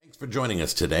For joining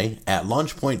us today at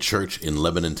Launchpoint Church in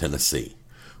Lebanon, Tennessee.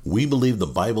 We believe the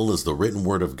Bible is the written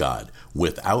word of God,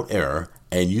 without error,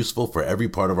 and useful for every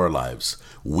part of our lives.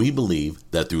 We believe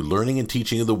that through learning and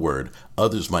teaching of the word,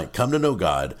 others might come to know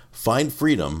God, find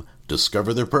freedom,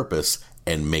 discover their purpose,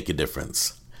 and make a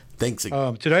difference. Thanks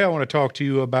again. Today I want to talk to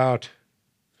you about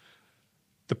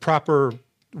the proper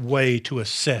way to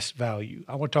assess value.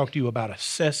 I want to talk to you about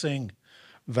assessing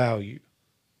value.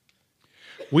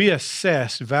 We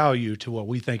assess value to what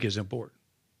we think is important.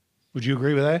 Would you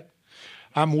agree with that?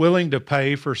 I'm willing to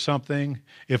pay for something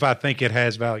if I think it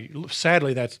has value.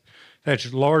 Sadly, that's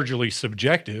largely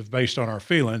subjective based on our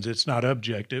feelings. It's not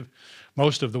objective.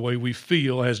 Most of the way we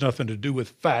feel has nothing to do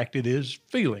with fact. It is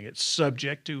feeling. It's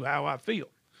subject to how I feel.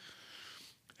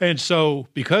 And so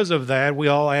because of that, we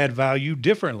all add value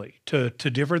differently to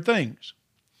different things.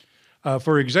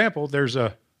 For example, there's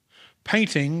a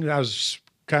painting. I was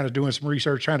kind of doing some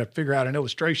research, trying to figure out an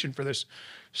illustration for this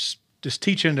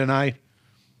teaching tonight.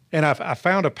 And I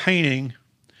found a painting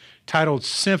titled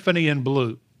Symphony in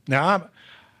Blue. Now,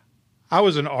 I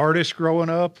was an artist growing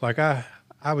up. Like I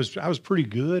was pretty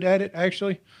good at it,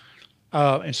 actually.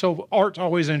 And so art's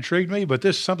always intrigued me, but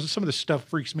some of this stuff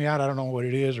freaks me out. I don't know what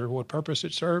it is or what purpose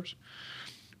it serves.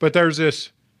 But there's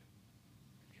this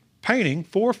painting,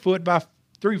 4 foot by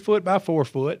 3 foot by 4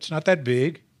 foot. It's not that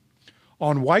big,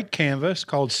 on white canvas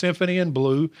called Symphony in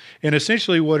Blue. And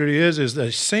essentially what it is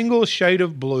a single shade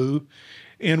of blue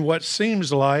in what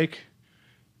seems like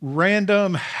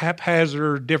random,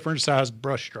 haphazard, different sized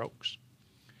brush strokes.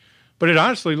 But it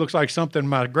honestly looks like something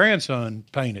my grandson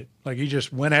painted. Like he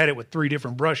just went at it with 3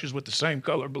 different brushes with the same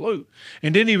color blue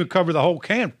and didn't even cover the whole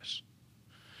canvas.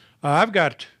 I've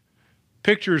got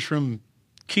pictures from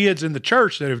kids in the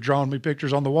church that have drawn me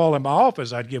pictures on the wall in my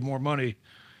office. I'd give more money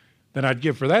than I'd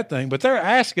give for that thing, but they're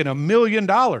asking $1 million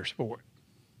for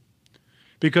it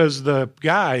because the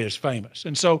guy is famous.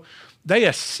 And so they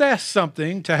assess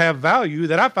something to have value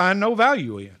that I find no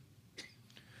value in.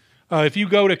 If you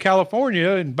go to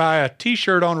California and buy a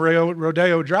T-shirt on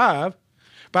Rodeo Drive,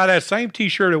 buy that same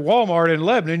T-shirt at Walmart in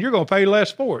Lebanon, you're going to pay less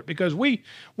for it because we're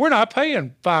not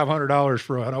paying $500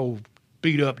 for an old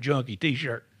beat-up junky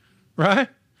T-shirt, right?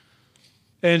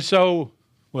 And so,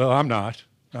 well, I'm not.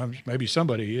 Maybe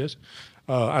somebody is.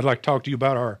 I'd like to talk to you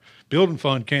about our building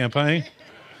fund campaign.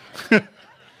 But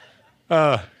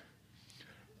I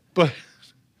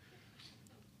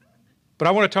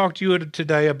want to talk to you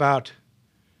today about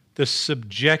the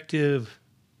subjective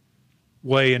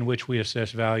way in which we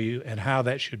assess value and how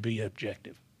that should be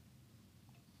objective.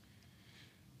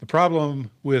 The problem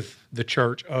with the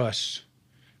church, us,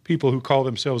 people who call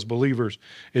themselves believers,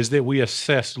 is that we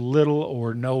assess little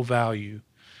or no value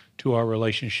to our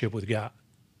relationship with God.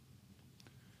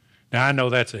 Now, I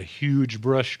know that's a huge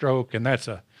brushstroke, and that's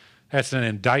an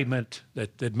indictment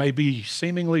that may be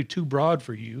seemingly too broad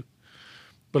for you,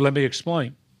 but let me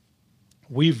explain.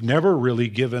 We've never really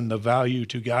given the value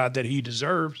to God that he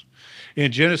deserves.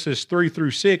 In Genesis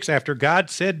 3-6, after God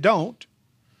said don't,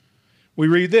 we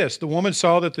read this: the woman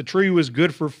saw that the tree was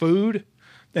good for food,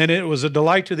 and it was a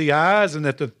delight to the eyes, and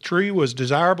that the tree was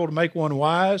desirable to make one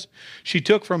wise. She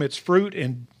took from its fruit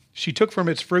and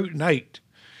ate.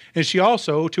 And she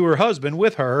also to her husband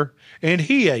with her, and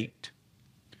he ate.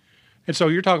 And so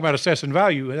you're talking about assessing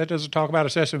value. That doesn't talk about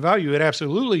assessing value. It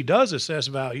absolutely does assess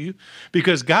value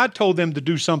because God told them to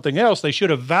do something else. They should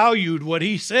have valued what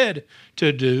he said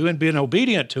to do and been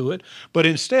obedient to it. But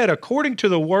instead, according to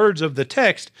the words of the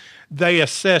text, they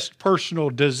assessed personal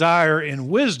desire and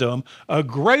wisdom a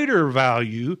greater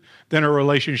value than a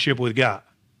relationship with God.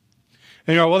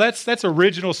 And well, that's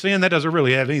original sin. That doesn't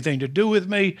really have anything to do with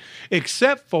me,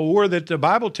 except for that the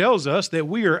Bible tells us that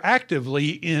we are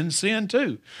actively in sin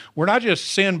too. We're not just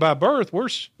sin by birth, we're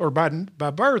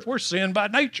sin by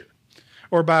nature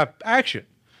or by action.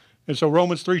 And so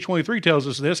Romans 3:23 tells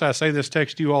us this. I say this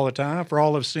text to you all the time: for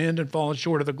all have sinned and fallen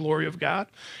short of the glory of God.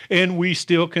 And we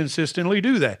still consistently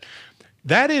do that.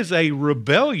 That is a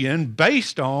rebellion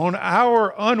based on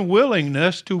our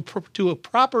unwillingness to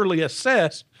properly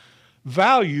assess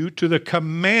value to the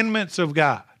commandments of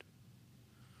God.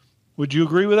 Would you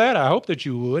agree with that? I hope that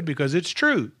you would, because it's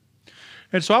true.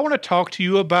 And so I want to talk to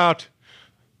you about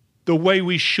the way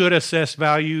we should assess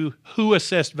value, who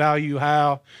assessed value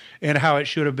how, and how it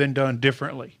should have been done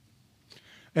differently.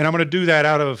 And I'm going to do that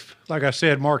out of, like I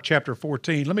said, Mark chapter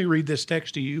 14. Let me read this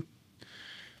text to you.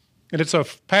 And it's a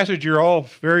passage you're all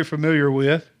very familiar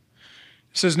with.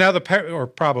 It says, now the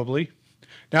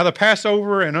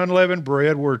Passover and unleavened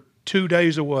bread were 2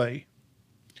 days away.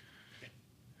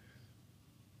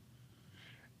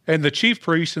 And the chief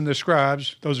priests and the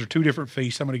scribes, those are 2 different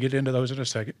feasts. I'm going to get into those in a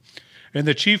second. And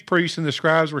the chief priests and the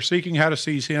scribes were seeking how to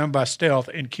seize him by stealth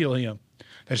and kill him.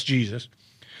 That's Jesus.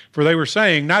 For they were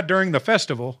saying, not during the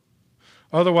festival,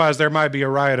 otherwise there might be a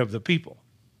riot of the people.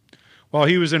 While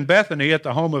he was in Bethany at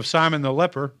the home of Simon the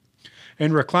leper,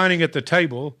 and reclining at the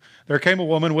table, there came a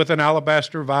woman with an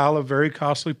alabaster vial of very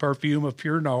costly perfume of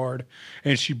pure nard,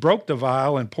 and she broke the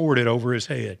vial and poured it over his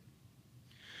head.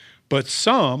 But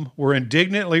some were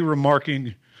indignantly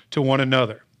remarking to one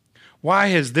another, "Why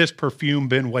has this perfume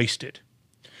been wasted?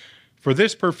 For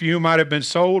this perfume might have been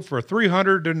sold for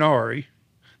 300 denarii,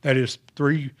 that is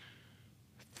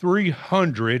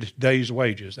 300 days'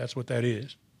 wages." That's what that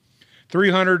is.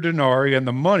 300 denarii, and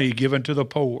the money given to the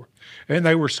poor. And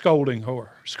they were scolding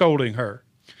her.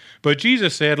 But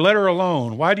Jesus said, "Let her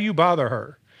alone. Why do you bother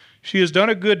her? She has done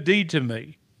a good deed to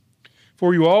me.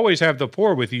 For you always have the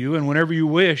poor with you, and whenever you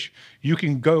wish, you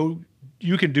can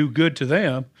do good to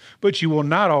them, but you will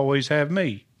not always have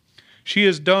me. She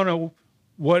has done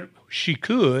what she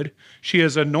could. She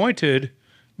has anointed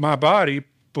my body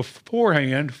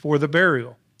beforehand for the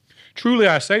burial. Truly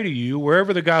I say to you,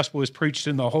 wherever the gospel is preached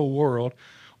in the whole world,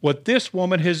 what this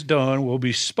woman has done will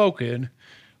be spoken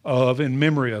of in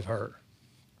memory of her."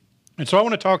 And so I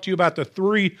want to talk to you about the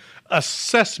three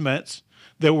assessments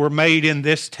that were made in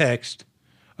this text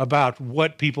about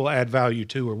what people add value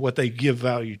to or what they give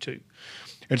value to.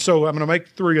 And so I'm going to make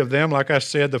three of them. Like I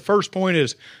said, the first point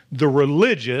is the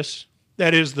religious,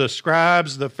 that is the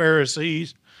scribes, the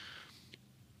Pharisees,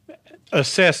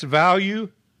 assess value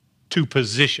to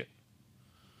position.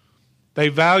 They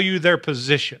value their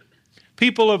position.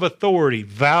 People of authority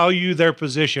value their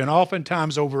position,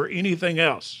 oftentimes over anything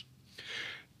else.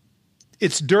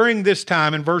 It's during this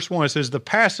time, in verse 1, it says, the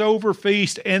Passover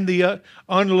feast and the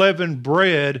unleavened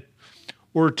bread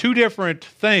were two different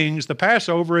things. The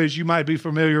Passover, as you might be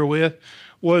familiar with,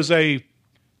 was a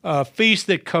feast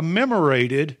that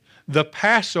commemorated the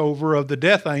Passover of the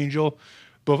death angel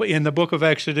in the book of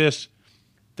Exodus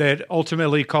that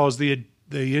ultimately caused the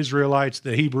Israelites,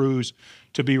 the Hebrews,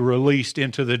 to be released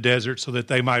into the desert so that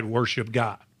they might worship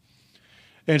God.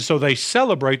 And so they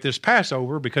celebrate this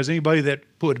Passover because anybody that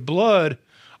put blood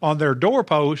on their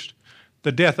doorpost,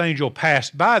 the death angel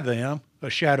passed by them, a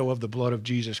shadow of the blood of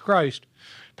Jesus Christ,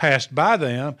 passed by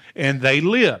them, and they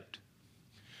lived.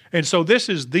 And so this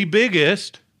is the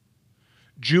biggest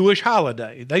Jewish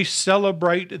holiday. They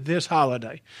celebrate this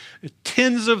holiday.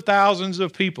 Tens of thousands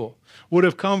of people would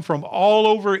have come from all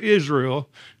over Israel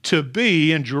to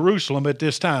be in Jerusalem at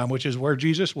this time, which is where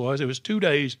Jesus was. It was 2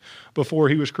 days before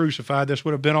he was crucified. This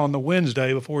would have been on the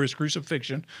Wednesday before his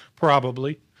crucifixion,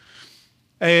 probably.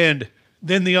 And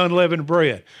then the unleavened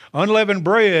bread. Unleavened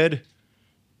bread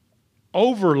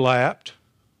overlapped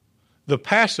the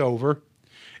Passover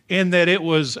in that it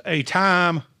was a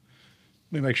time,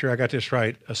 let me make sure I got this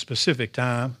right, a specific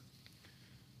time,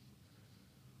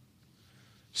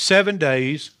 7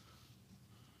 days,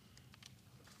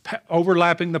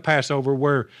 overlapping the Passover,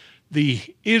 where the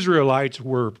Israelites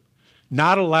were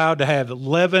not allowed to have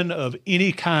leaven of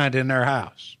any kind in their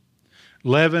house,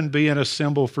 leaven being a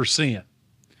symbol for sin.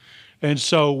 And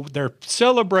so they're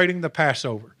celebrating the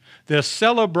Passover. They're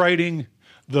celebrating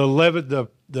the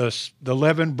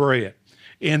leavened bread,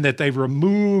 in that they've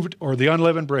removed, or the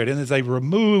unleavened bread, in that they've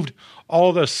removed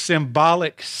all the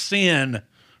symbolic sin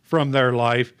from their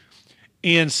life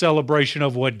in celebration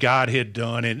of what God had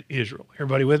done in Israel.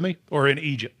 Everybody with me? Or in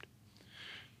Egypt.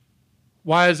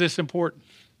 Why is this important?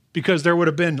 Because there would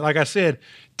have been, like I said,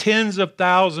 tens of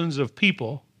thousands of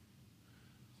people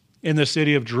in the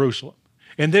city of Jerusalem.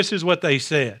 And this is what they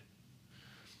said.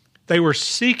 They were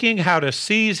seeking how to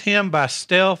seize him by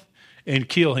stealth and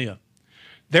kill him.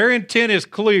 Their intent is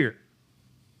clear.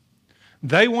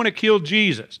 They want to kill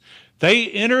Jesus. They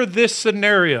enter this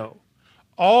scenario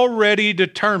already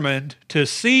determined to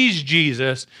seize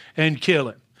Jesus and kill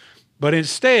him. But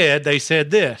instead, they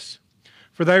said this,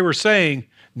 for they were saying,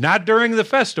 not during the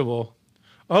festival,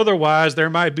 otherwise there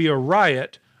might be a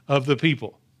riot of the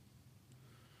people.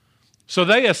 So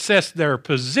they assessed their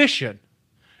position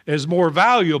as more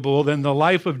valuable than the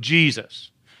life of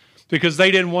Jesus because they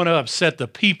didn't want to upset the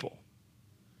people.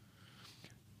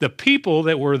 The people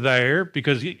that were there,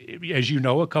 because as you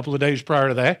know, a couple of days prior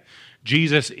to that,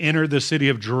 Jesus entered the city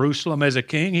of Jerusalem as a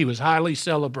king. He was highly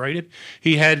celebrated.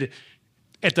 He had,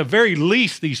 at the very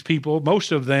least, these people,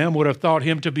 most of them would have thought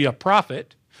him to be a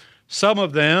prophet, some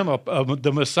of them of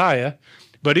the Messiah.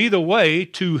 But either way,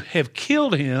 to have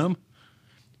killed him,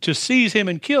 to seize him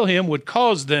and kill him would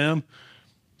cause them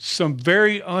some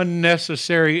very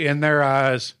unnecessary, in their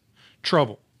eyes,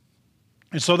 trouble.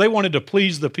 And so they wanted to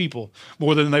please the people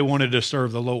more than they wanted to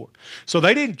serve the Lord. So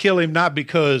they didn't kill him not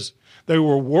because They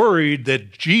were worried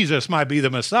that Jesus might be the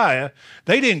Messiah.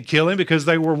 They didn't kill him because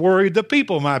they were worried the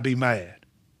people might be mad.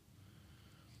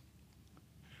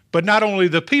 But not only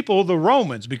the people, the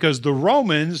Romans, because the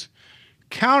Romans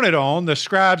counted on the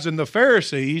scribes and the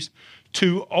Pharisees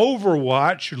to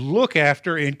overwatch, look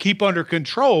after, and keep under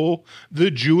control the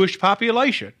Jewish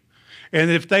population. And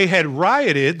if they had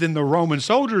rioted, then the Roman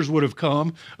soldiers would have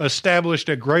come, established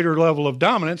a greater level of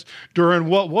dominance during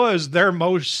what was their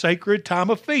most sacred time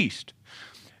of feast.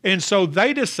 And so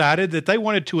they decided that they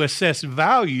wanted to assess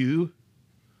value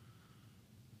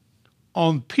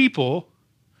on people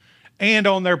and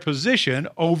on their position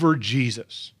over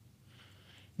Jesus.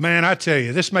 Man, I tell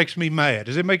you, this makes me mad.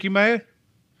 Does it make you mad?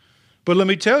 But let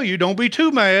me tell you, don't be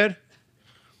too mad,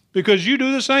 because you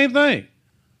do the same thing.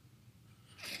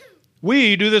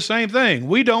 We do the same thing.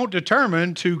 We don't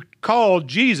determine to call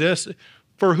Jesus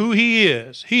for who he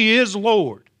is. He is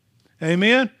Lord.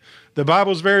 Amen? The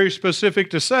Bible's very specific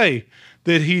to say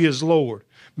that he is Lord.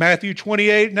 Matthew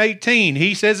 28:18,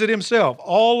 he says it himself.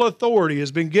 All authority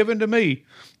has been given to me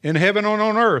in heaven and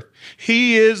on earth.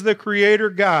 He is the creator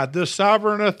God, the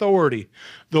sovereign authority,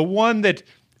 the one that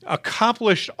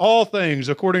accomplished all things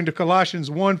according to Colossians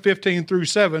 1:15 through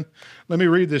 7. Let me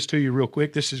read this to you real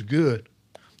quick. This is good.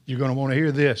 You're going to want to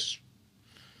hear this.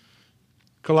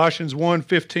 Colossians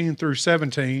 1:15 through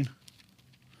 17.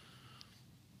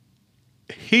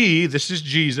 He, this is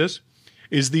Jesus,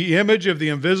 is the image of the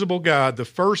invisible God, the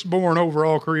firstborn over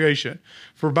all creation.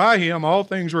 For by him all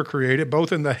things were created,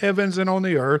 both in the heavens and on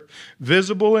the earth,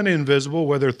 visible and invisible,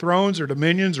 whether thrones or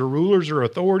dominions or rulers or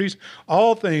authorities.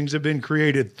 All things have been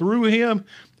created through him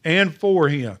and for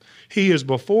him. He is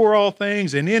before all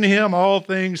things, and in him all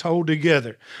things hold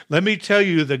together. Let me tell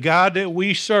you, the God that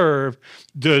we serve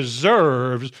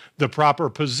deserves the proper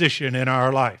position in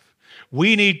our life.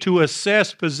 We need to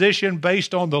assess position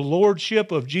based on the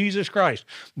lordship of Jesus Christ,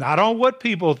 not on what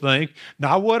people think,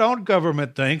 not what our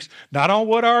government thinks, not on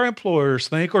what our employers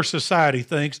think or society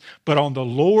thinks, but on the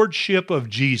lordship of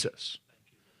Jesus.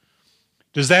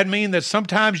 Does that mean that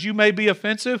sometimes you may be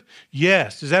offensive?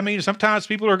 Yes. Does that mean sometimes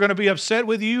people are going to be upset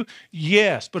with you?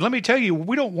 Yes. But let me tell you,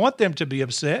 we don't want them to be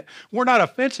upset. We're not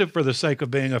offensive for the sake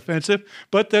of being offensive,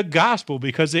 but the gospel,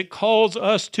 because it calls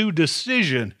us to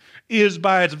decision, is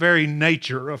by its very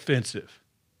nature offensive.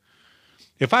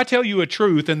 If I tell you a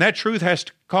truth and that truth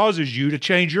causes you to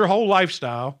change your whole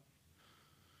lifestyle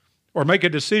or make a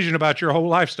decision about your whole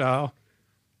lifestyle,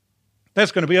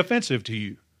 that's going to be offensive to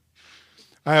you.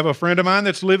 I have a friend of mine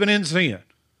that's living in sin.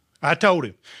 I told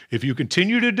him, if you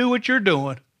continue to do what you're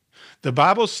doing, the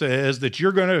Bible says that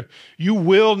you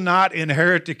will not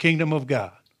inherit the kingdom of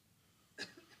God,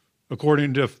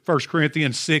 according to 1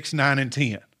 Corinthians 6, 9, and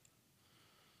 10.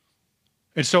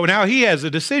 And so now he has a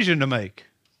decision to make.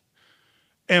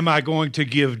 Am I going to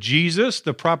give Jesus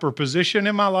the proper position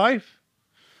in my life?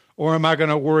 Or am I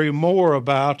going to worry more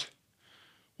about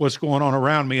what's going on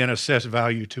around me and assess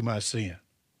value to my sin?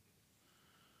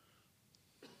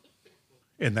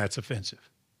 And that's offensive.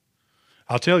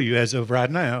 I'll tell you, as of right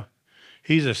now,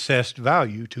 he's assessed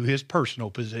value to his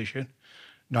personal position,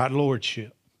 not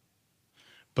lordship.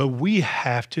 But we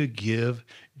have to give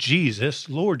Jesus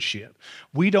lordship.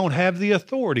 We don't have the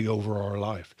authority over our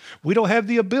life. We don't have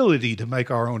the ability to make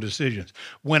our own decisions.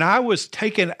 When I was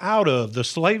taken out of the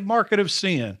slave market of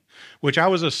sin, which I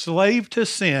was a slave to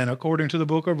sin, according to the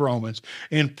book of Romans,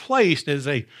 and placed as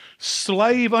a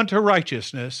slave unto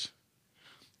righteousness,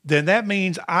 then that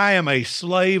means I am a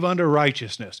slave unto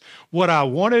righteousness. What I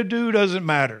want to do doesn't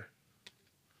matter.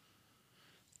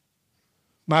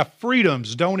 My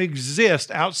freedoms don't exist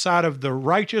outside of the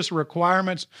righteous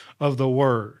requirements of the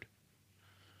Word.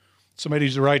 Somebody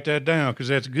needs to write that down, because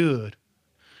that's good.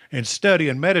 And study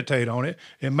and meditate on it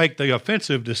and make the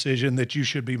offensive decision that you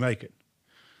should be making.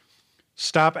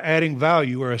 Stop adding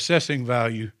value or assessing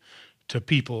value to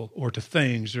people or to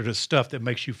things or to stuff that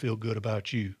makes you feel good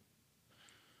about you.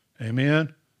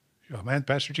 Amen? Oh, man,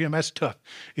 Pastor Jim, that's tough.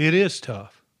 It is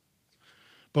tough.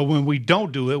 But when we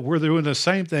don't do it, we're doing the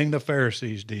same thing the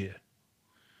Pharisees did.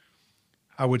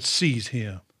 I would seize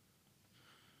him,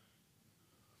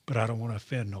 but I don't want to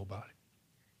offend nobody.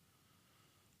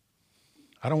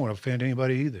 I don't want to offend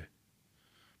anybody either.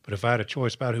 But if I had a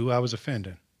choice about who I was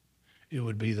offending, it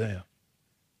would be them.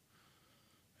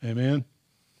 Amen?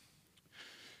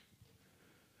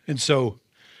 And so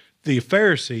the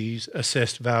Pharisees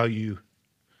assessed value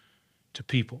to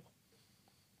people.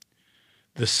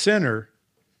 The sinner,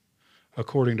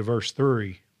 according to verse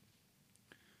 3,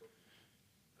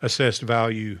 assessed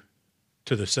value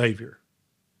to the Savior.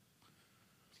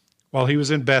 While he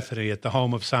was in Bethany at the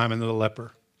home of Simon the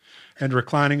leper, And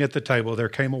reclining at the table, there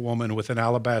came a woman with an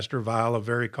alabaster vial of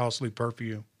very costly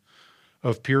perfume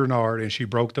of pure nard, and she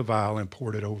broke the vial and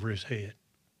poured it over his head.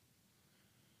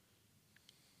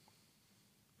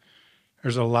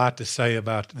 There's a lot to say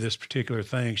about this particular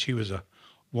thing. She was a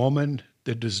woman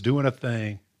that was doing a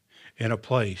thing in a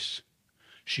place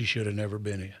she should have never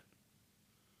been in,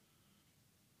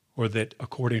 or that,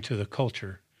 according to the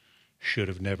culture, should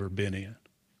have never been in.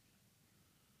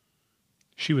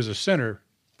 She was a sinner.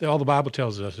 All the Bible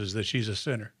tells us is that she's a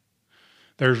sinner.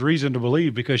 There's reason to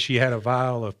believe, because she had a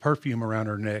vial of perfume around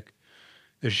her neck,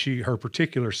 that her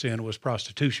particular sin was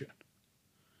prostitution.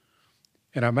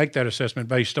 And I make that assessment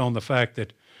based on the fact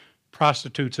that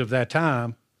prostitutes of that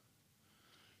time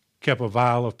kept a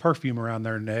vial of perfume around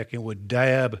their neck and would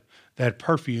dab that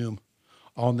perfume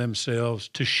on themselves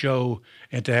to show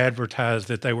and to advertise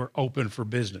that they were open for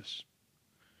business.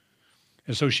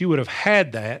 And so she would have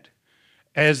had that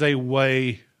as a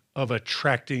way of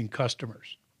attracting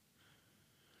customers.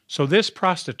 So this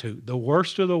prostitute, the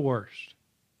worst of the worst,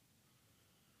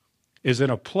 is in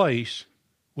a place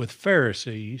with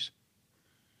Pharisees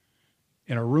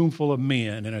in a room full of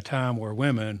men in a time where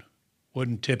women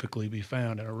wouldn't typically be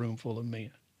found in a room full of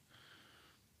men.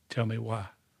 Tell me why.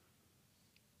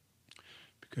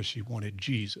 Because she wanted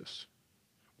Jesus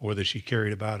more than she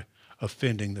cared about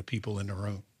offending the people in the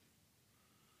room.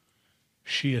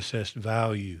 She assessed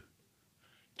value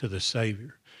to the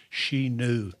Savior. She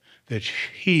knew that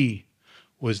he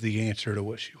was the answer to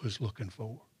what she was looking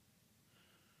for.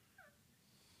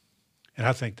 And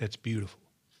I think that's beautiful.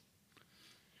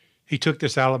 She took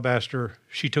this alabaster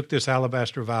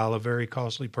vial of very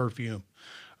costly perfume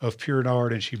of pure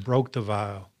nard, and she broke the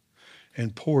vial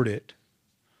and poured it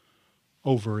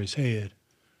over his head.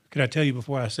 Can I tell you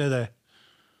before I say that,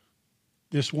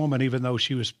 this woman, even though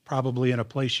she was probably in a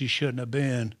place she shouldn't have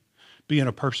been, being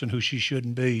a person who she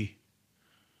shouldn't be,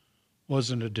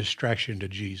 wasn't a distraction to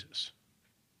Jesus.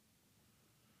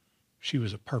 She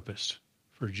was a purpose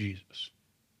for Jesus.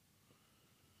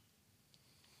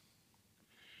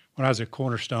 When I was at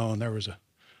Cornerstone, there was a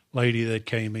lady that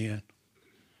came in,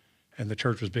 and the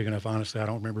church was big enough, honestly, I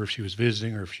don't remember if she was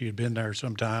visiting or if she had been there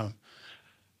sometime,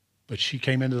 but she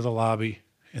came into the lobby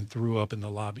and threw up in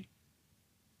the lobby,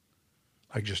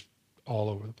 like just all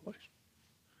over the place.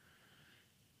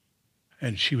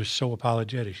 And she was so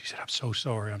apologetic. She said, I'm so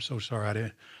sorry. I'm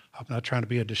not trying to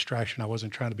be a distraction. I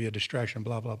wasn't trying to be a distraction,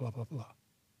 blah, blah, blah, blah, blah.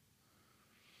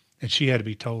 And she had to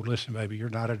be told, listen, baby, you're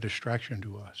not a distraction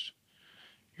to us.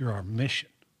 You're our mission.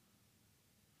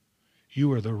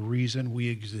 You are the reason we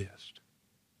exist.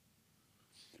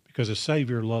 Because the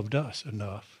Savior loved us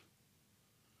enough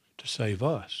to save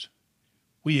us.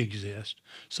 We exist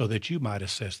so that you might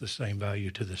assess the same value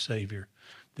to the Savior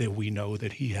that we know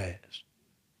that he has.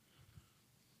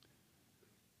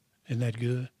 Isn't that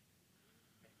good?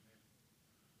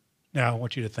 Now I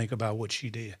want you to think about what she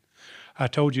did. I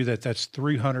told you that that's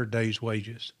 300 days'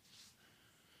 wages.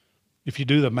 If you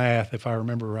do the math, if I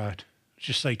remember right,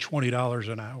 just say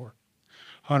 $20 an hour,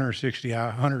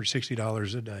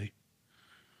 $160 a day.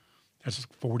 That's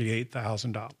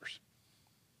 $48,000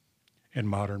 in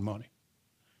modern money.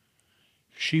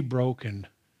 She broke and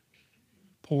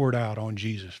poured out on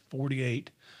Jesus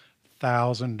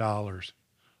 $48,000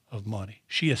 of money.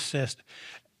 She assessed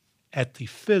at the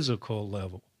physical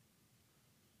level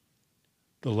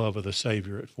the love of the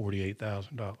Savior at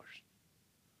 $48,000.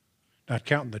 Not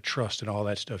counting the trust and all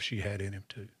that stuff she had in him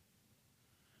too.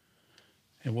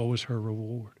 And what was her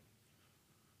reward?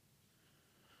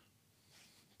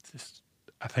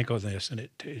 I think of this and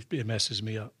it messes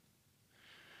me up.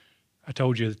 I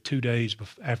told you that 2 days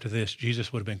after this,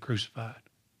 Jesus would have been crucified.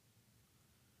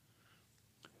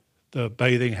 The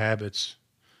bathing habits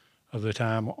of the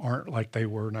time aren't like they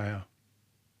were now.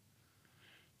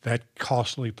 That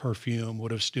costly perfume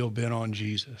would have still been on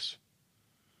Jesus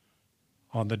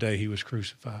on the day he was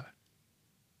crucified.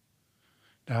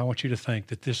 Now I want you to think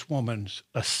that this woman's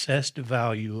assessed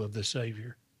value of the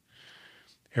Savior,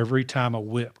 every time a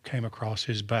whip came across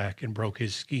his back and broke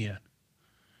his skin,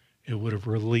 it would have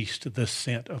released the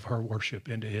scent of her worship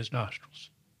into his nostrils.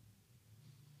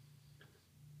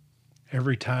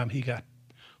 Every time he got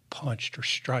punched or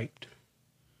striped,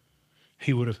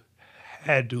 he would have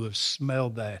had to have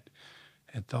smelled that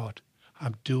and thought,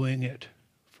 I'm doing it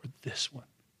for this one.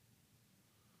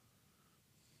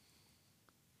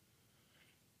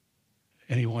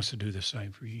 And he wants to do the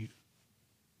same for you.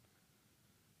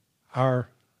 Our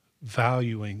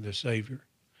valuing the Savior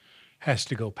has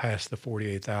to go past the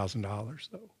 $48,000,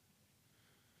 though.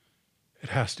 It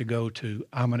has to go to,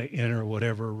 I'm going to enter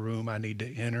whatever room I need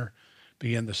to enter,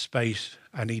 be in the space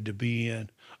I need to be in,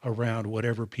 around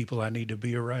whatever people I need to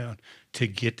be around to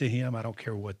get to him. I don't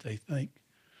care what they think.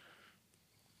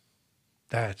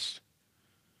 That's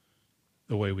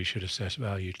the way we should assess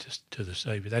value to the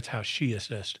Savior. That's how she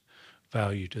assessed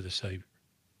value to the Savior.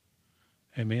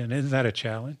 Amen. Isn't that a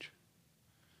challenge?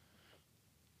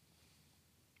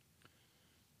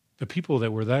 The people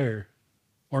that were there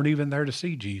weren't even there to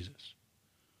see Jesus.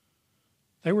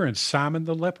 They were in Simon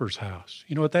the leper's house.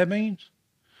 You know what that means?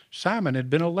 Simon had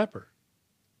been a leper,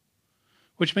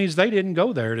 which means they didn't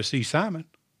go there to see Simon.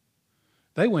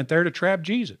 They went there to trap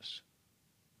Jesus.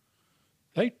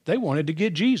 They wanted to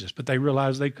get Jesus, but they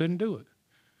realized they couldn't do it.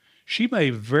 She may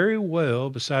very well,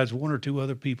 besides one or two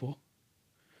other people,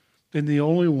 been the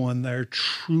only one there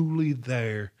truly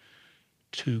there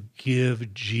to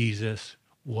give Jesus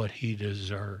what he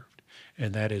deserved.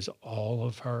 And that is all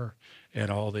of her and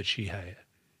all that she had.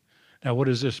 Now, what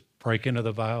does this breaking of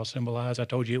the vial symbolize? I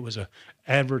told you it was an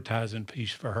advertising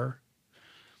piece for her.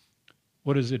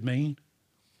 What does it mean?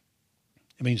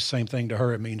 It means the same thing to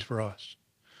her it means for us.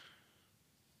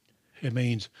 It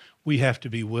means we have to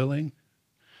be willing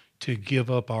to give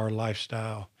up our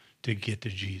lifestyle to get to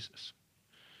Jesus.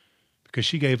 Because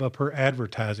she gave up her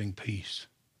advertising piece,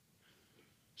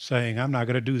 saying, I'm not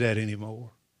going to do that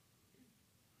anymore.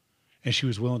 And she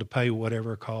was willing to pay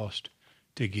whatever it cost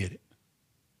to get it.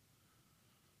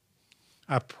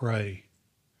 I pray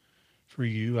for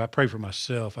you. I pray for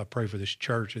myself. I pray for this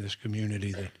church and this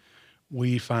community that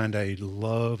we find a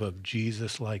love of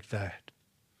Jesus like that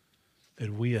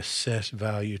we assess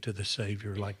value to the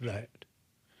Savior like that.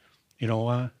 You know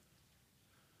why?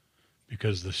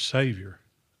 Because the Savior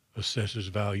assesses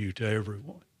value to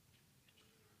everyone.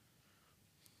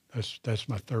 That's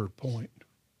my third point.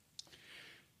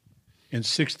 In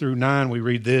 6 through 9, we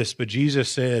read this, but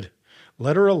Jesus said,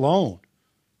 let her alone.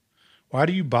 Why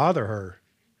do you bother her?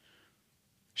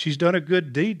 She's done a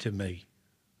good deed to me.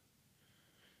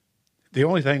 The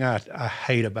only thing I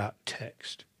hate about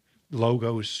text,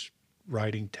 logos,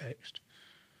 writing text,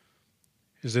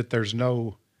 is that there's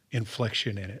no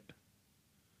inflection in it.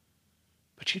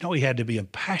 But you know, he had to be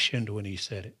impassioned when he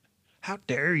said it. How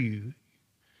dare you?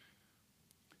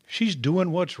 She's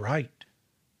doing what's right.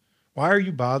 Why are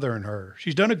you bothering her?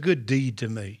 She's done a good deed to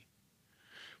me.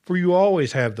 For you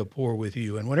always have the poor with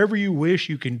you, and whatever you wish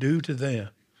you can do to them.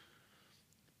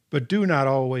 But you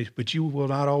will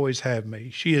not always have me.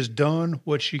 She has done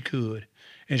what she could,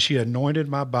 and she anointed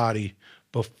my body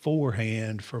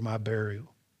beforehand for my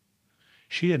burial.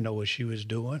 She didn't know what she was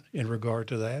doing in regard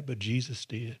to that, but Jesus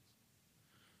did.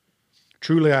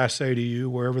 Truly I say to you,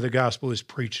 wherever the gospel is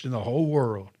preached in the whole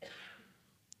world,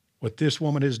 what this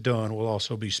woman has done will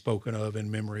also be spoken of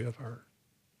in memory of her.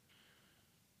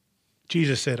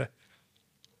 Jesus said,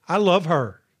 I love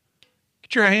her.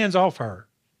 Get your hands off her.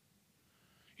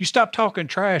 You stop talking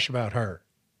trash about her.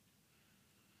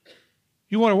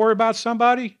 You want to worry about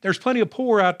somebody? There's plenty of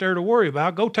poor out there to worry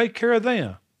about. Go take care of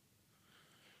them.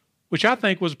 Which I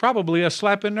think was probably a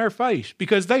slap in their face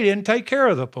because they didn't take care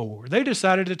of the poor. They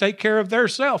decided to take care of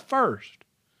theirself first.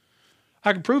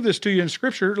 I can prove this to you in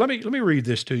Scripture. Let me read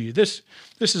this to you. This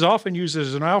is often used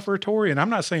as an offertory, and I'm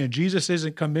not saying Jesus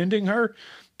isn't commending her,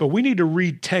 but we need to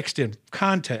read text in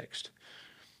context.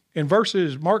 In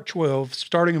Mark 12,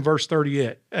 starting in verse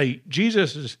 38,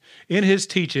 Jesus in his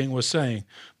teaching was saying,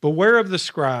 beware of the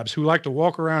scribes who like to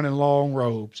walk around in long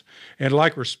robes and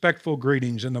like respectful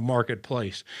greetings in the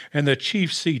marketplace and the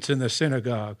chief seats in the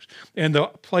synagogues and the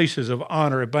places of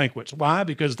honor at banquets. Why?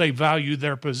 Because they value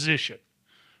their position,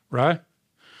 right?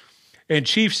 And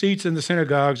chief seats in the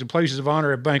synagogues and places of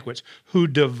honor at banquets, who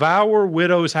devour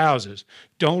widows' houses.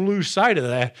 Don't lose sight of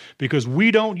that, because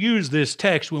we don't use this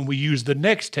text when we use the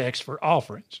next text for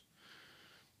offerings.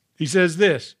 He says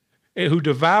this, who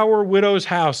devour widows'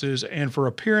 houses and for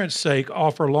appearance sake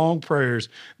offer long prayers,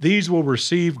 these will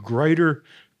receive greater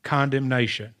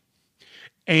condemnation.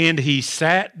 And he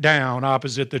sat down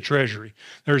opposite the treasury.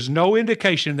 There's no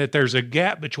indication that there's a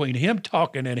gap between him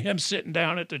talking and him sitting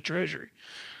down at the treasury.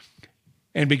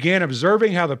 And began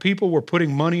observing how the people were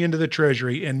putting money into the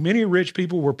treasury, and many rich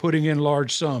people were putting in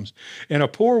large sums. And a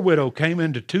poor widow came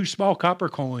into 2 small copper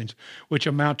coins, which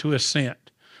amount to a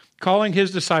cent. Calling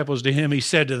his disciples to him, he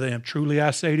said to them, truly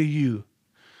I say to you,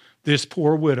 this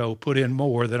poor widow put in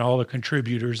more than all the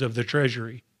contributors of the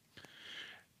treasury.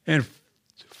 And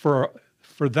for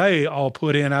they all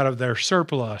put in out of their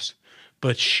surplus,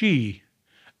 but she,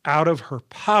 out of her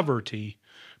poverty,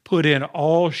 put in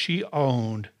all she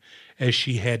owned, as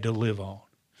she had to live on.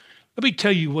 Let me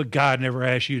tell you what God never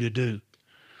asked you to do.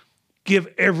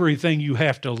 Give everything you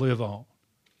have to live on.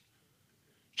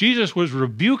 Jesus was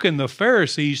rebuking the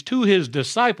Pharisees to his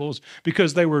disciples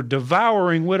because they were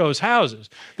devouring widows' houses.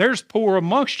 There's poor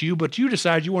amongst you, but you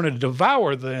decide you want to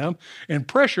devour them and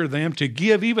pressure them to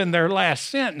give even their last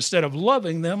cent instead of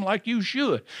loving them like you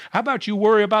should. How about you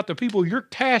worry about the people you're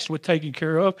tasked with taking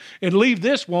care of and leave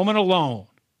this woman alone?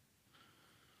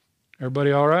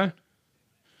 Everybody all right?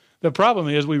 The problem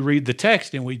is we read the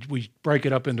text and we break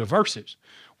it up into verses.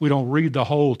 We don't read the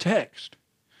whole text.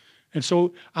 And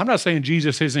so I'm not saying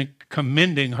Jesus isn't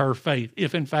commending her faith,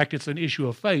 if in fact it's an issue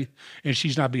of faith and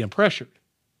she's not being pressured.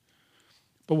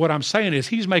 But what I'm saying is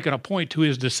he's making a point to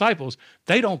his disciples.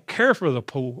 They don't care for the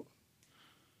poor.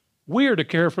 We're to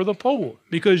care for the poor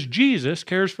because Jesus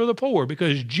cares for the poor,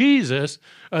 because Jesus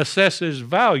assesses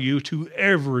value to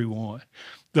everyone,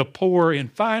 the poor in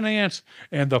finance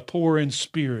and the poor in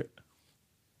spirit.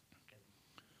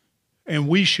 And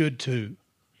we should too.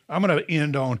 I'm going to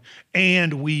end on,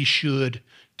 and we should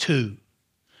too.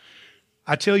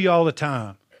 I tell you all the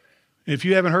time, if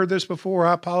you haven't heard this before,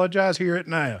 I apologize, hear it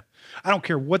now. I don't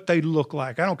care what they look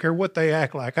like. I don't care what they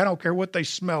act like. I don't care what they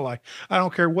smell like. I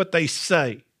don't care what they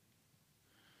say.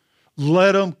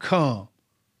 Let them come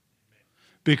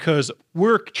because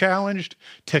we're challenged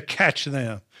to catch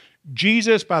them.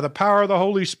 Jesus, by the power of the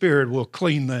Holy Spirit, will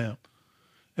clean them.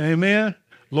 Amen.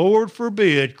 Lord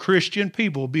forbid Christian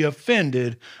people be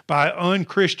offended by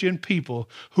unchristian people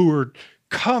who are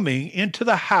coming into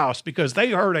the house because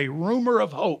they heard a rumor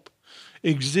of hope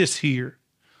exists here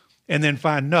and then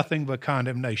find nothing but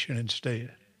condemnation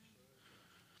instead.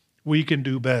 We can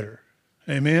do better.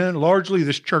 Amen. Largely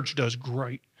this church does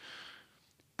great,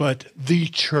 but the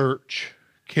church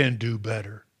can do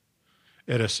better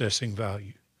at assessing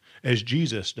value as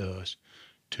Jesus does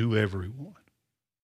to everyone.